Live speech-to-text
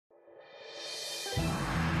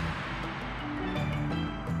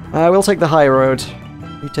We'll take the high road.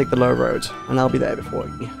 You take the low road, and I'll be there before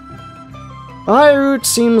you. The high route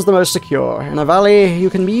seems the most secure. In a valley,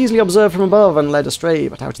 you can be easily observed from above and led astray,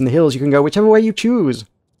 but out in the hills you can go whichever way you choose.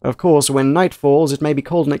 Of course, when night falls, it may be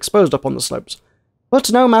cold and exposed up on the slopes.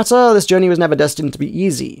 But no matter, this journey was never destined to be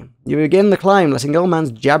easy. You begin the climb, letting old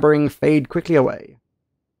man's jabbering fade quickly away.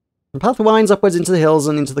 The path winds upwards into the hills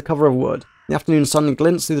and into the cover of wood. The afternoon sun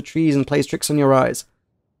glints through the trees and plays tricks on your eyes.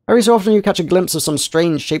 Every so often you catch a glimpse of some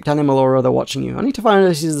strange-shaped animal or other watching you, only to find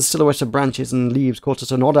this is the silhouette of branches and leaves caught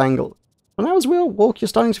at an odd angle. And now as we walk, you're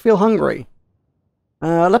starting to feel hungry.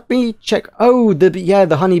 Let me check. Oh,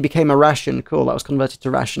 the honey became a ration. Cool, that was converted to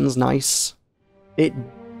rations. Nice. The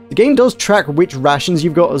game does track which rations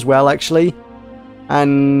you've got as well, actually.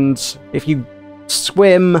 And if you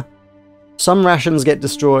swim, some rations get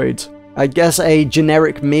destroyed. I guess a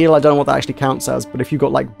generic meal, I don't know what that actually counts as, but if you've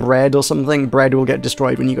got like bread or something, bread will get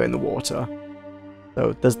destroyed when you go in the water.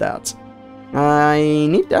 So there's that.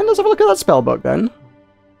 Let's have a look at that spell book then.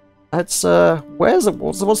 That's,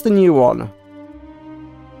 what's the new one?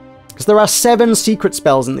 Because there are 7 secret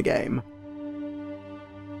spells in the game.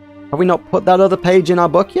 Have we not put that other page in our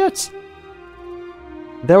book yet?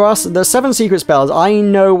 There's 7 secret spells. I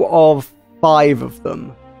know of 5 of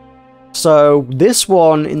them. So this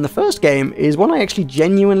one in the first game is one I actually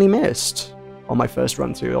genuinely missed on my first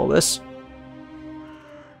run through all this.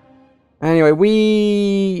 Anyway,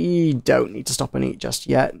 we don't need to stop and eat just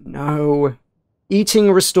yet. No.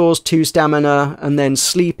 Eating restores 2 stamina, and then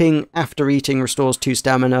sleeping after eating restores 2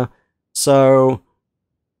 stamina. So,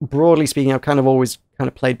 broadly speaking, I've kind of always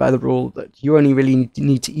played by the rule that you only really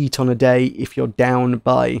need to eat on a day if you're down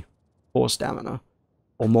by 4 stamina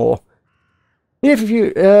or more. If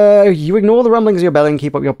you ignore the rumblings of your belly and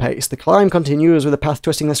keep up your pace, the climb continues with the path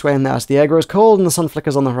twisting this way and that. The air grows cold and the sun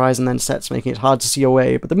flickers on the horizon, then sets, making it hard to see your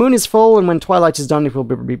way. But the moon is full, and when twilight is done, it will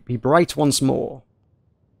be bright once more.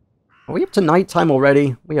 Are we up to night time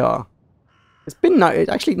already? We are. It's been night.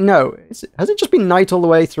 Actually, no. Has it just been night all the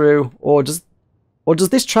way through, or does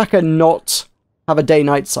this tracker not have a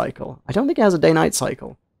day-night cycle? I don't think it has a day-night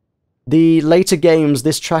cycle. The later games,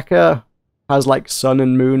 this tracker has like sun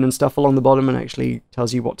and moon and stuff along the bottom and actually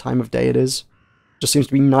tells you what time of day it is. Just seems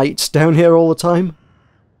to be night down here all the time.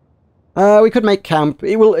 We could make camp.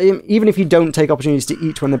 It will, even if you don't take opportunities to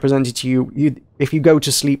eat when they're presented to you, if you go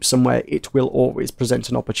to sleep somewhere, it will always present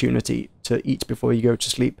an opportunity to eat before you go to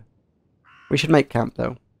sleep. We should make camp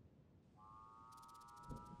though.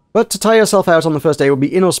 But to tire yourself out on the first day would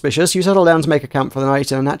be inauspicious. You settle down to make a camp for the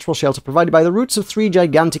night in a natural shelter provided by the roots of 3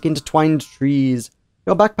 gigantic intertwined trees.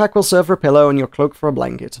 Your backpack will serve for a pillow and your cloak for a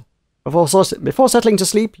blanket. Before settling to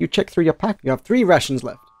sleep, you check through your pack. You have 3 rations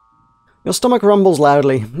left. Your stomach rumbles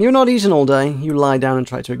loudly. You've not eaten all day. You lie down and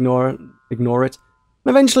try to ignore it. And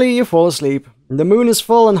eventually you fall asleep. The moon is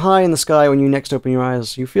full and high in the sky when you next open your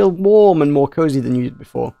eyes. You feel warm and more cozy than you did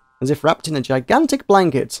before, as if wrapped in a gigantic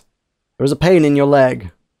blanket. There is a pain in your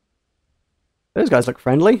leg. Those guys look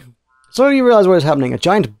friendly. So you realize what is happening. A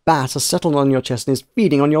giant bat has settled on your chest and is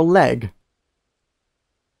feeding on your leg.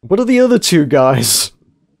 What are the other 2 guys?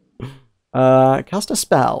 Cast a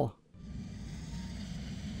spell.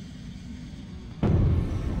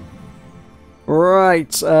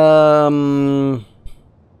 Right, what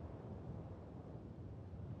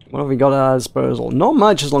have we got at our disposal? Not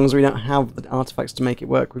much, as long as we don't have the artifacts to make it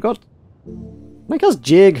work. We've got... Can I cast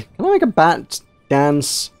Jig? Can I make a bat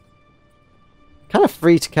dance? Kind of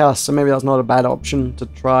free to cast, so maybe that's not a bad option to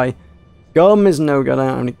try. Gum is no good, I don't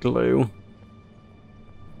have any glue.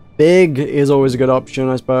 Big is always a good option,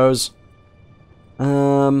 I suppose.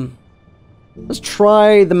 Let's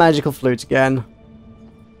try the magical flute again.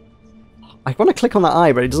 I want to click on that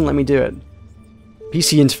eye, but it doesn't let me do it.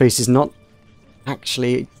 PC interface is not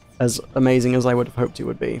actually as amazing as I would have hoped it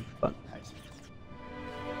would be, but...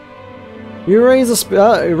 You raise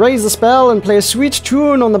the spell and play a sweet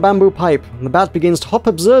tune on the bamboo pipe. The bat begins to hop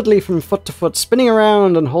absurdly from foot to foot, spinning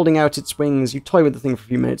around and holding out its wings. You toy with the thing for a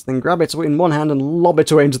few minutes, then grab it in one hand and lob it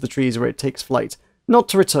away into the trees where it takes flight, not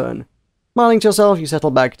to return. Smiling to yourself, you settle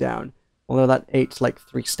back down. Although that ate like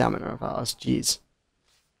 3 stamina of ours, jeez.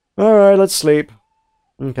 Alright, let's sleep.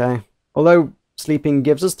 Okay. Although sleeping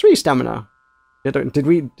gives us 3 stamina. Did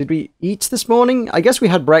we eat this morning? I guess we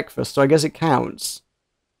had breakfast, so I guess it counts.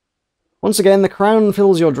 Once again, the crown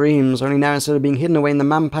fills your dreams, only now instead of being hidden away in the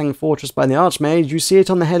Mampang fortress by the Archmage, you see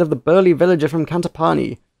it on the head of the burly villager from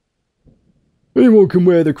Cantapani. Anyone can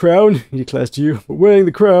wear the crown, he declares to you, but wearing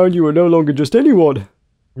the crown you are no longer just anyone.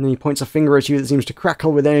 And then he points a finger at you that seems to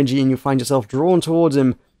crackle with energy, and you find yourself drawn towards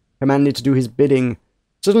him, commanded to do his bidding.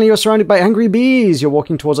 Suddenly you're surrounded by angry bees. You're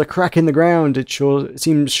walking towards a crack in the ground. It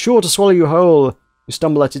seems sure to swallow you whole. You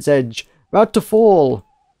stumble at its edge, about to fall,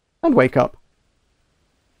 and wake up.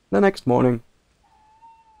 The next morning.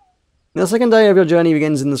 The second day of your journey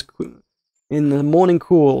begins in the morning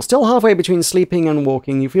cool. Still halfway between sleeping and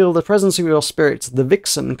walking, you feel the presence of your spirit, the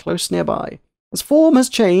Vixen, close nearby. Its form has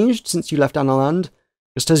changed since you left Analand,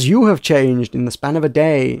 just as you have changed in the span of a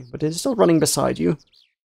day, but it is still running beside you.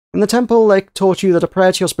 In the temple, they taught you that a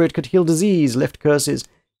prayer to your spirit could heal disease, lift curses,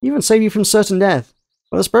 even save you from certain death.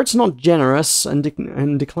 But the spirits are not generous and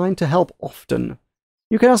decline to help often.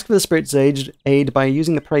 You can ask for the spirit's aid by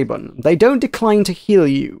using the pray button. They don't decline to heal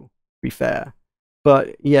you, to be fair.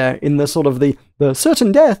 But yeah, in the sort of the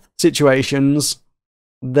certain death situations,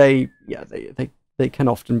 they can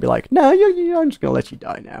often be like, no, I'm just gonna let you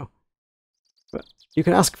die now. But you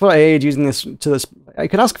can ask for aid using you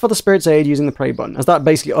can ask for the spirit's aid using the pray button, as that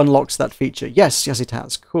basically unlocks that feature. Yes, it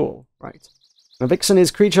has. Cool. Right. The Vixen is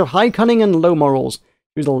a creature of high cunning and low morals.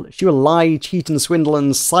 She will lie, cheat, and swindle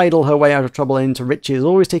and sidle her way out of trouble into riches,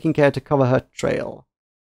 always taking care to cover her trail.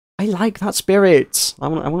 I like that spirit. I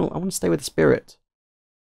want to stay with the spirit.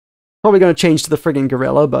 Probably going to change to the friggin'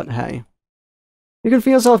 gorilla, but hey. You can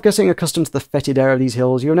feel yourself getting accustomed to the fetid air of these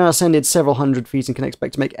hills. You have now ascended several hundred feet and can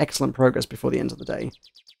expect to make excellent progress before the end of the day.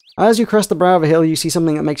 As you crest the brow of a hill, you see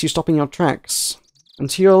something that makes you stop in your tracks. And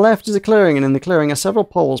to your left is a clearing, and in the clearing are several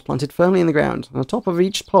poles planted firmly in the ground. On the top of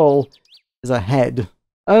each pole is a head.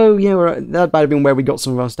 Oh, yeah, that might have been where we got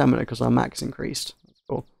some of our stamina, because our max increased. That's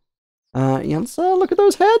cool. Yeah, let's look at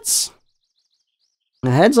those heads.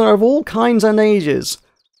 The heads are of all kinds and ages.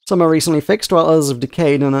 Some are recently fixed, while others have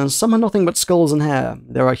decayed, and some are nothing but skulls and hair.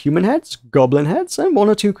 There are human heads, goblin heads, and one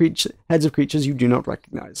or two heads of creatures you do not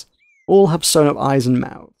recognize. All have sewn-up eyes and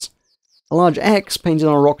mouths. A large X painted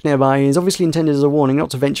on a rock nearby is obviously intended as a warning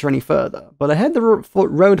not to venture any further, but ahead the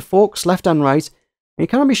road forks left and right, and you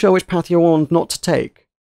cannot be sure which path you're warned not to take.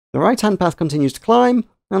 The right-hand path continues to climb,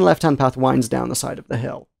 and the left-hand path winds down the side of the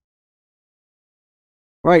hill.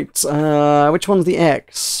 Right, which one's the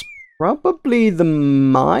X? Probably the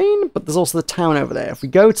mine, but there's also the town over there. If we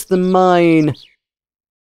go to the mine,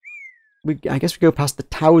 I guess we go past the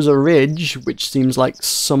Towser Ridge, which seems like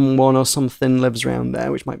someone or something lives around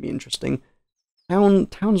there, which might be interesting.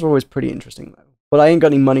 Towns are always pretty interesting, though. But I ain't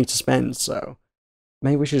got any money to spend, so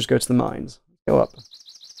maybe we should just go to the mines. Go up.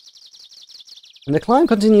 And the climb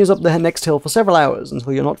continues up the next hill for several hours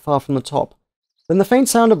until you're not far from the top. Then the faint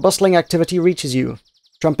sound of bustling activity reaches you.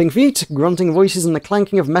 Tramping feet, grunting voices, and the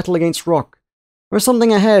clanking of metal against rock. There is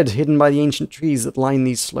something ahead, hidden by the ancient trees that line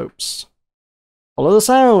these slopes. Follow the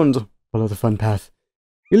sound. Follow the fun path.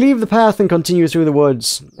 You leave the path and continue through the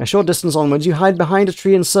woods. A short distance onwards, you hide behind a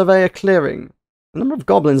tree and survey a clearing. A number of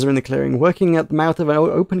goblins are in the clearing, working at the mouth of an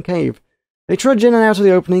open cave. They trudge in and out of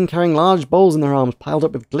the opening, carrying large bowls in their arms, piled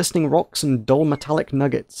up with glistening rocks and dull metallic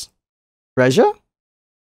nuggets. Treasure?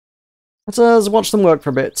 Let's watch them work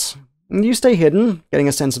for a bit. You stay hidden, getting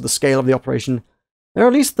a sense of the scale of the operation. There are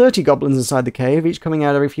at least 30 goblins inside the cave, each coming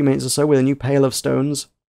out every few minutes or so with a new pail of stones.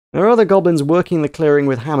 There are other goblins working the clearing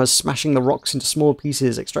with hammers, smashing the rocks into small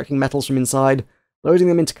pieces, extracting metals from inside, loading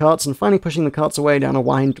them into carts, and finally pushing the carts away down a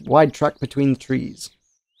wide track between the trees.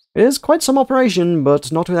 It is quite some operation,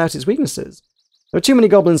 but not without its weaknesses. There are too many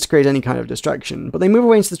goblins to create any kind of distraction, but they move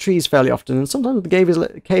away into the trees fairly often, and sometimes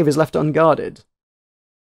the cave is left unguarded.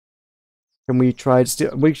 Can we try to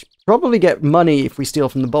steal? We should probably get money if we steal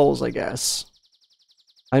from the bowls, I guess.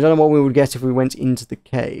 I don't know what we would get if we went into the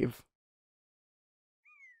cave.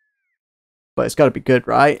 But it's got to be good,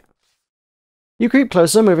 right? You creep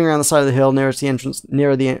closer, moving around the side of the hill nearer to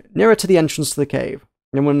the entrance to the cave.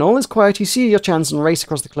 And when all is quiet, you see your chance and race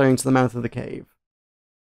across the clearing to the mouth of the cave.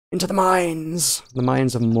 Into the mines! The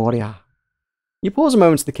mines of Moria. You pause a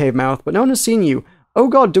moment to the cave mouth, but no one has seen you. Oh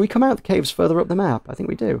god, do we come out the caves further up the map? I think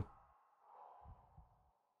we do.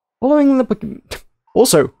 Following the...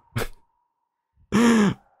 Also,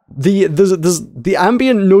 the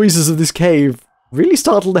ambient noises of this cave really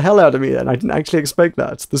startled the hell out of me then. I didn't actually expect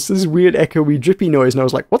that. This is weird echoey drippy noise, and I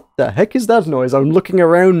was like, what the heck is that noise? I'm looking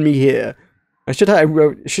around me here. I should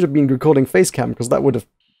have been recording facecam, because that would have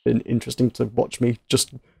been interesting to watch me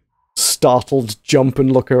just startled jump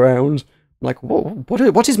and look around. I'm like,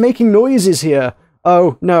 what is making noises here?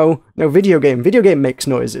 Oh, no, video game. Video game makes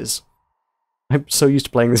noises. I'm so used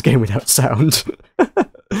to playing this game without sound.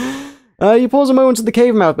 You pause a moment at the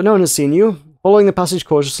cave mouth, but no one has seen you. Following the passage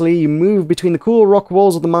cautiously, you move between the cool rock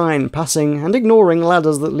walls of the mine, passing and ignoring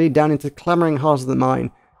ladders that lead down into the clamouring heart of the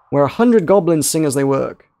mine, where 100 goblins sing as they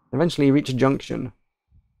work. Eventually you reach a junction.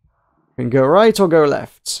 You can go right or go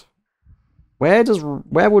left. Where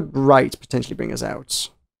would right potentially bring us out?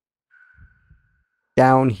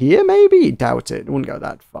 Down here, maybe? Doubt it. It wouldn't go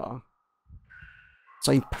that far.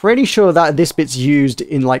 So I'm pretty sure that this bit's used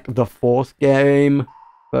in, like, the 4th game.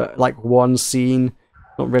 But, like, one scene.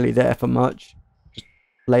 Not really there for much. Just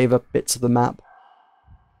flavor bits of the map.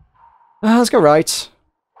 Let's go right.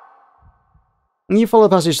 You follow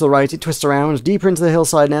the passage to the right, it twists around, deeper into the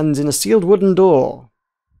hillside and ends in a sealed wooden door.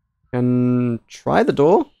 Can try the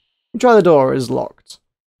door? Try the door, it's locked.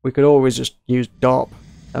 We could always just use DOP.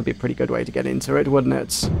 That'd be a pretty good way to get into it, wouldn't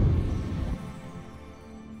it?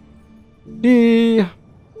 D-O-E.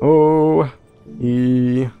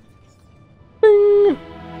 Bing!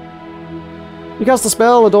 You cast the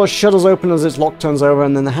spell, the door shudders open as its lock turns over,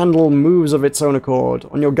 and then the handle moves of its own accord.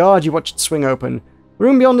 On your guard, you watch it swing open. The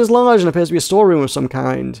room beyond is large and appears to be a storeroom of some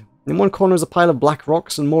kind. In one corner is a pile of black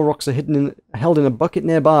rocks, and more rocks are held in a bucket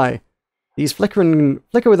nearby. These flicker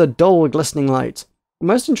with a dull, glistening light. The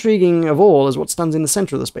most intriguing of all is what stands in the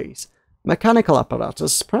center of the space. A mechanical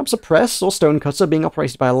apparatus, perhaps a press or stone cutter being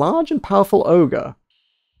operated by a large and powerful ogre.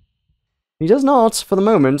 He does not, for the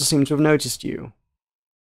moment, seem to have noticed you.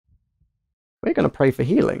 We're going to pray for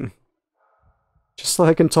healing. Just so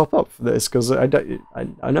I can top up for this, because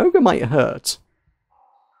an ogre might hurt.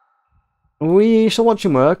 We shall watch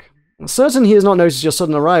him work. Certain he has not noticed your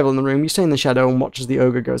sudden arrival in the room, you stay in the shadow and watch as the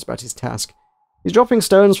ogre goes about his task. He's dropping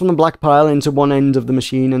stones from the black pile into one end of the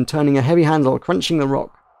machine and turning a heavy handle, crunching the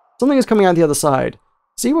rock. Something is coming out the other side.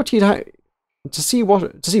 To see what, you'd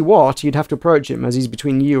have to approach him, as he's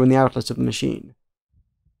between you and the outlet of the machine.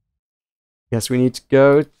 Guess we need to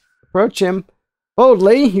go approach him.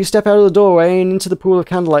 Boldly, you step out of the doorway and into the pool of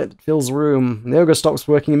candlelight that fills the room. The ogre stops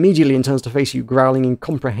working immediately and turns to face you, growling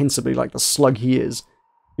incomprehensibly like the slug he is.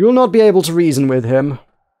 You will not be able to reason with him.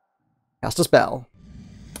 Cast a spell.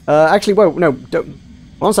 Actually, whoa, no, don't.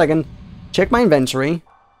 1 second. Check my inventory.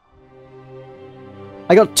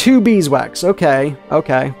 I got 2 beeswax. Okay,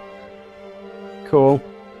 okay. Cool.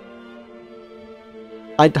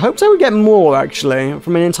 I hoped I would get more, actually.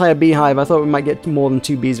 From an entire beehive, I thought we might get more than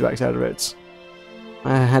 2 beeswax out of it.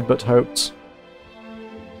 I had but hoped.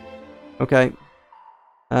 Okay.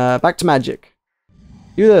 Back to magic.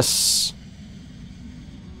 Do this.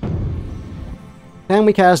 Can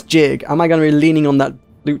we cast Jig? Am I going to be leaning on that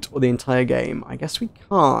flute or the entire game? I guess we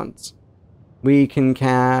can't. We can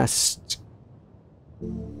cast...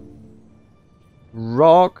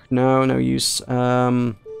 Rock? No, no use.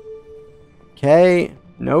 Okay.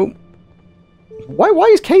 Nope. Why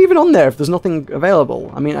is K even on there if there's nothing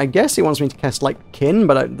available? I mean, I guess it wants me to cast, like, Kin,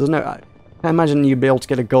 but there's no... I can't imagine you'd be able to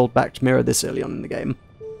get a gold-backed mirror this early on in the game.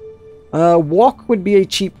 Walk would be a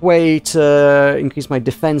cheap way to increase my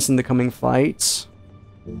defense in the coming fight.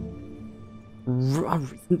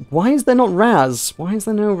 Why is there not Raz? Why is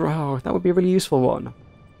there no... Oh, that would be a really useful one.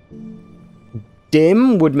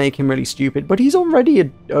 Dim would make him really stupid, but he's already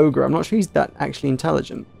an ogre. I'm not sure he's that actually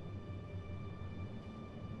intelligent.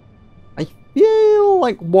 I feel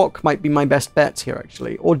like Walk might be my best bet here,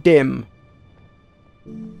 actually. Or Dim.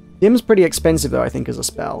 Dim's pretty expensive, though, I think, as a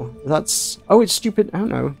spell. That's... Oh, it's stupid... I don't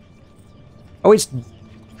know. Oh, it's...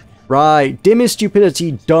 Right. Dim is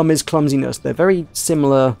stupidity, dumb is clumsiness. They're very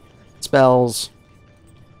similar spells.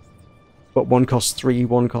 But one costs 3,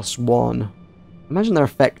 one costs 1. Imagine their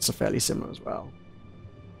effects are fairly similar as well.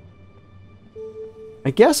 I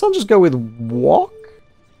guess I'll just go with Walk?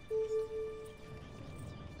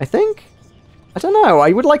 I think? I don't know.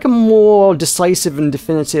 I would like a more decisive and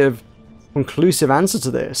definitive, conclusive answer to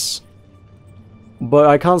this. But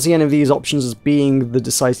I can't see any of these options as being the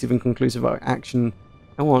decisive and conclusive action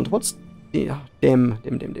I want. What's... Dim.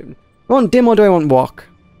 Do I want Dim or do I want Walk?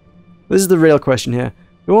 This is the real question here.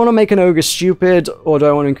 Do I want to make an ogre stupid, or do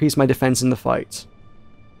I want to increase my defense in the fight?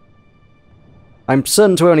 I'm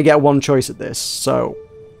certain to only get one choice at this, so...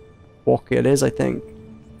 Walk it is, I think.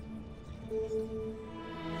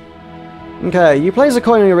 Okay, you place a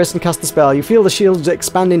coin on your wrist and cast the spell. You feel the shield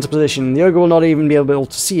expand into position. The ogre will not even be able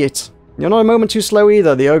to see it. You're not a moment too slow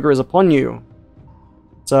either. The ogre is upon you.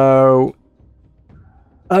 So...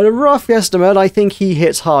 At a rough estimate, I think he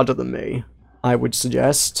hits harder than me, I would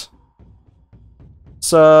suggest.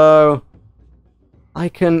 So... I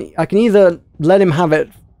can either let him have it,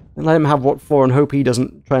 and let him have what for, and hope he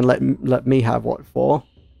doesn't try and let me have what for,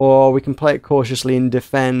 or we can play it cautiously and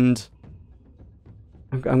defend.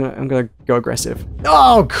 I'm gonna go aggressive.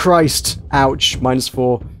 Oh Christ! Ouch!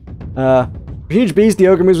 -4. Huge beast, the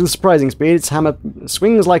ogre moves with surprising speed. Its hammer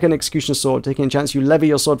swings like an executioner's sword. Taking a chance, you lever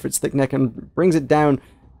your sword for its thick neck and brings it down.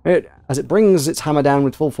 As it brings its hammer down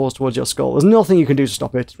with full force towards your skull. There's nothing you can do to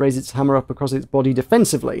stop it. Raise its hammer up across its body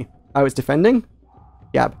defensively. Oh, it's defending?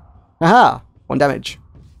 Yab. Aha! 1 damage.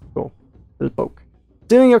 Cool. Little poke.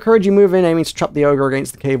 Stealing your courage, you move in, aiming to trap the ogre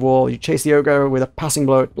against the cave wall. You chase the ogre with a passing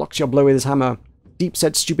blow. It blocks your blow with his hammer.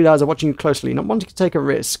 deep-set, stupid eyes are watching you closely, not wanting to take a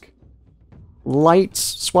risk. Light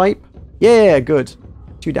swipe? Yeah, good.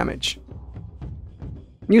 2 damage.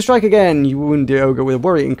 You strike again. You wound the ogre with a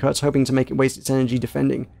worrying cut, hoping to make it waste its energy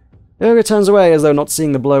defending. The ogre turns away as though not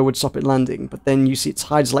seeing the blow would stop it landing, but then you see its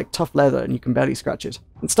hides like tough leather and you can barely scratch it.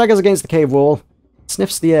 It staggers against the cave wall. It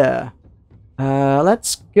sniffs the air.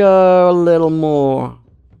 Let's go a little more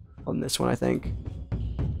on this one, I think.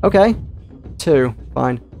 Okay. 2.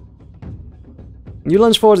 Fine. You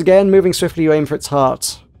lunge forward again, moving swiftly, you aim for its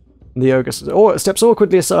heart. The ogre steps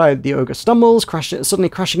awkwardly aside. The ogre stumbles, suddenly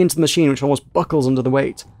crashing into the machine, which almost buckles under the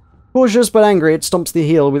weight. Cautious but angry, it stomps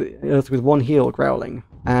the earth with one heel, growling.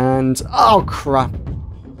 And... oh, crap.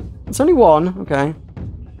 It's only 1. Okay.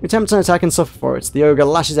 You attempt an attack and suffer for it. The ogre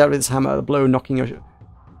lashes out with its hammer, the blow knocking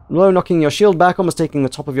your shield back, almost taking the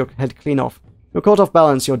top of your head clean off. You're caught off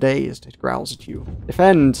balance, you're dazed. It growls at you.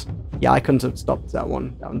 Defend. Yeah, I couldn't have stopped that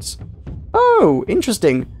one. That one's... oh,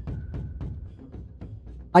 interesting.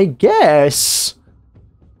 I guess...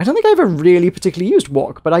 I don't think I ever really particularly used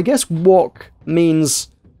walk, but I guess walk means...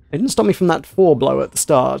 it didn't stop me from that 4 blow at the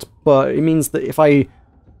start, but it means that if I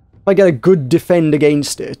get a good defend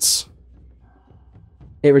against it,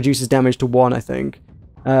 it reduces damage to 1, I think.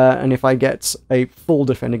 And if I get a full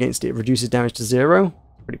defend against it, it reduces damage to 0.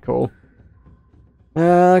 Pretty cool.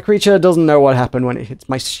 The creature doesn't know what happened when it hits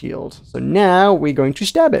my shield. So now we're going to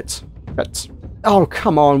stab it. But, oh,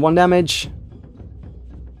 come on, 1 damage.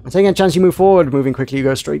 Taking a chance, you move forward. Moving quickly, you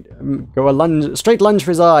go straight lunge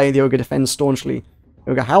for his eye. The ogre defends staunchly.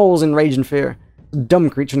 The ogre howls in rage and fear. The dumb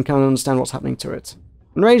creature can't understand what's happening to it.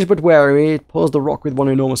 Enraged but wary, it paws the rock with one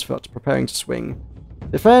enormous foot, preparing to swing.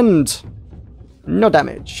 Defend! No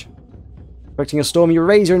damage. Expecting a storm, you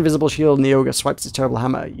raise your invisible shield and the ogre swipes its terrible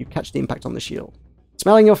hammer. You catch the impact on the shield.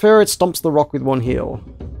 Smelling your fear, it stomps the rock with 1 heel.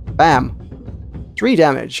 Bam! 3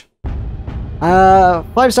 damage. 5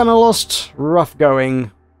 stamina lost. Rough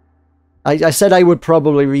going. I said I would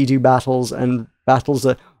probably redo battles, and battles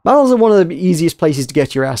are one of the easiest places to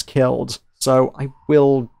get your ass killed. So I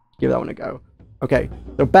will give that one a go. Okay,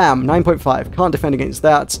 so bam, 9.5. Can't defend against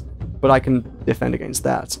that, but I can defend against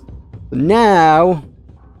that. So now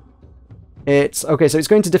it's okay. So it's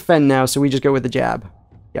going to defend now. So we just go with the jab.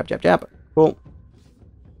 Jab, jab, jab. Cool.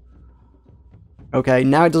 Okay,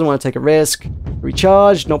 now it doesn't want to take a risk.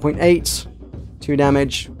 Recharge, 0.8. 2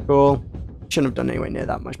 damage. Cool. Shouldn't have done anywhere near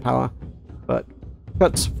that much power. But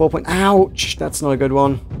cut 4 point. Ouch! That's not a good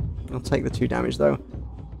one. I'll take the 2 damage though.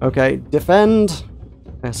 Okay, defend.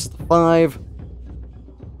 That's 5.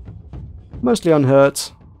 Mostly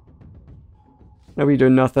unhurt. Nobody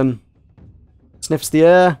doing nothing. Sniffs the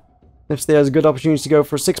air. Sniffs the air is a good opportunity to go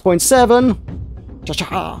for a 6.7.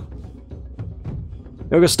 Cha-cha!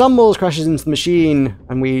 The ogre stumbles, crashes into the machine,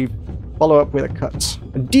 and we follow up with a cut.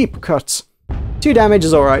 A deep cut. 2 damage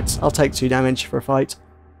is alright. I'll take 2 damage for a fight.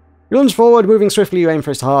 You lunge forward, moving swiftly, you aim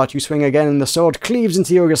for his heart. You swing again, and the sword cleaves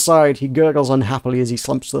into the ogre's side. He gurgles unhappily as he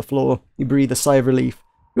slumps to the floor. You breathe a sigh of relief.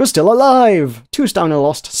 You're still alive! 2 stamina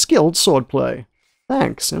lost. Skilled swordplay.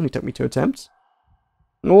 Thanks. It only took me 2 attempts.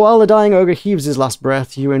 While the dying ogre heaves his last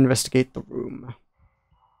breath, you investigate the room.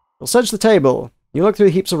 You'll search the table. You look through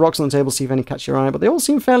the heaps of rocks on the table, see if any catch your eye, but they all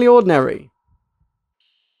seem fairly ordinary.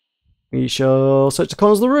 We shall search the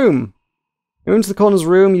corners of the room. You go into the corners of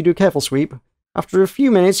the room, you do a careful sweep. After a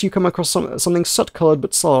few minutes, you come across something soot-coloured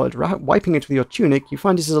but solid. Wiping it with your tunic, you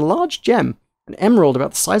find this is a large gem, an emerald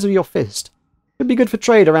about the size of your fist. Could be good for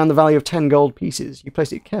trade around the value of 10 gold pieces. You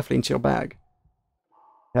place it carefully into your bag.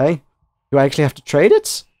 Okay. Do I actually have to trade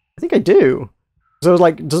it? I think I do. So I was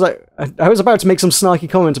like, I was about to make some snarky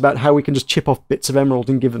comment about how we can just chip off bits of emerald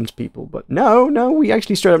and give them to people, but no, we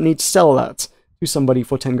actually straight up need to sell that to somebody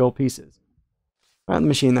for 10 gold pieces. Right, the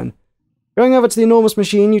machine then. Going over to the enormous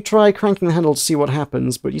machine, you try cranking the handle to see what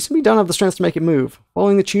happens, but you simply don't have the strength to make it move.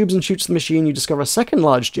 Following the tubes and chutes of the machine, you discover a second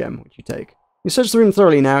large gem, which you take. You search the room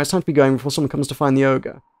thoroughly now. It's time to be going before someone comes to find the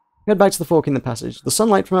ogre. You head back to the fork in the passage. The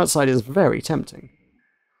sunlight from outside is very tempting.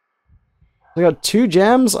 I got 2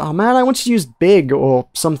 gems? Oh man, I wanted to use big or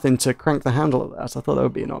something to crank the handle of that. I thought that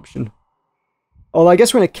would be an option. Although I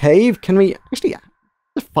guess we're in a cave. Can we... Actually,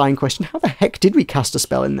 a fine question. How the heck did we cast a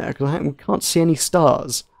spell in there? Because we can't see any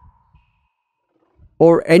stars.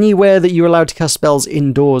 Or anywhere that you're allowed to cast spells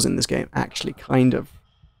indoors in this game. Actually, kind of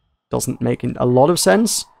doesn't make a lot of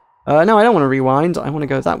sense. No, I don't want to rewind. I want to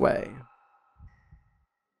go that way.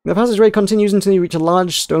 The passageway continues until you reach a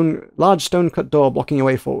large stone-cut door blocking your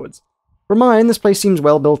way forwards. For mine, this place seems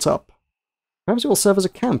well built up. Perhaps it will serve as a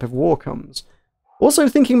camp if war comes. Also,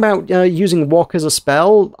 thinking about using walk as a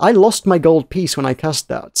spell, I lost my gold piece when I cast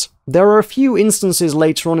that. There are a few instances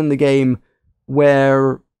later on in the game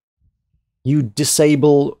where you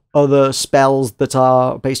disable other spells that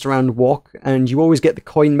are based around walk, and you always get the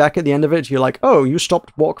coin back at the end of it. You're like, oh, you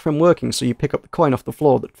stopped walk from working, so you pick up the coin off the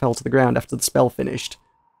floor that fell to the ground after the spell finished.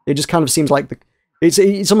 It just kind of seems like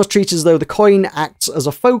it's almost treated as though the coin acts as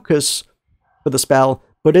a focus for the spell,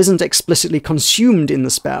 but isn't explicitly consumed in the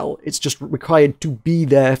spell. It's just required to be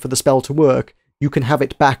there for the spell to work. You can have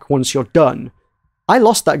it back once you're done. I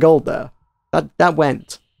lost that gold there. That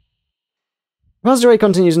went. The passageway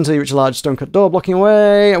continues until you reach a large stone-cut door blocking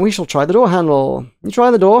away, and we shall try the door handle. You try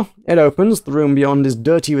the door, it opens. The room beyond is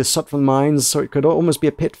dirty with soot from mines, so it could almost be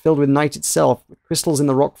a pit filled with night itself, with crystals in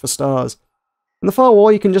the rock for stars. In the far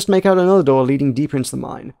wall, you can just make out another door leading deeper into the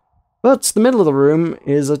mine. But the middle of the room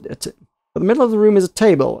is a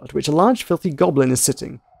table, at which a large filthy goblin is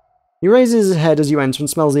sitting. He raises his head as you enter and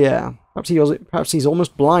smells the air. Perhaps he's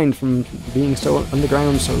almost blind from being so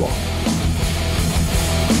underground so long.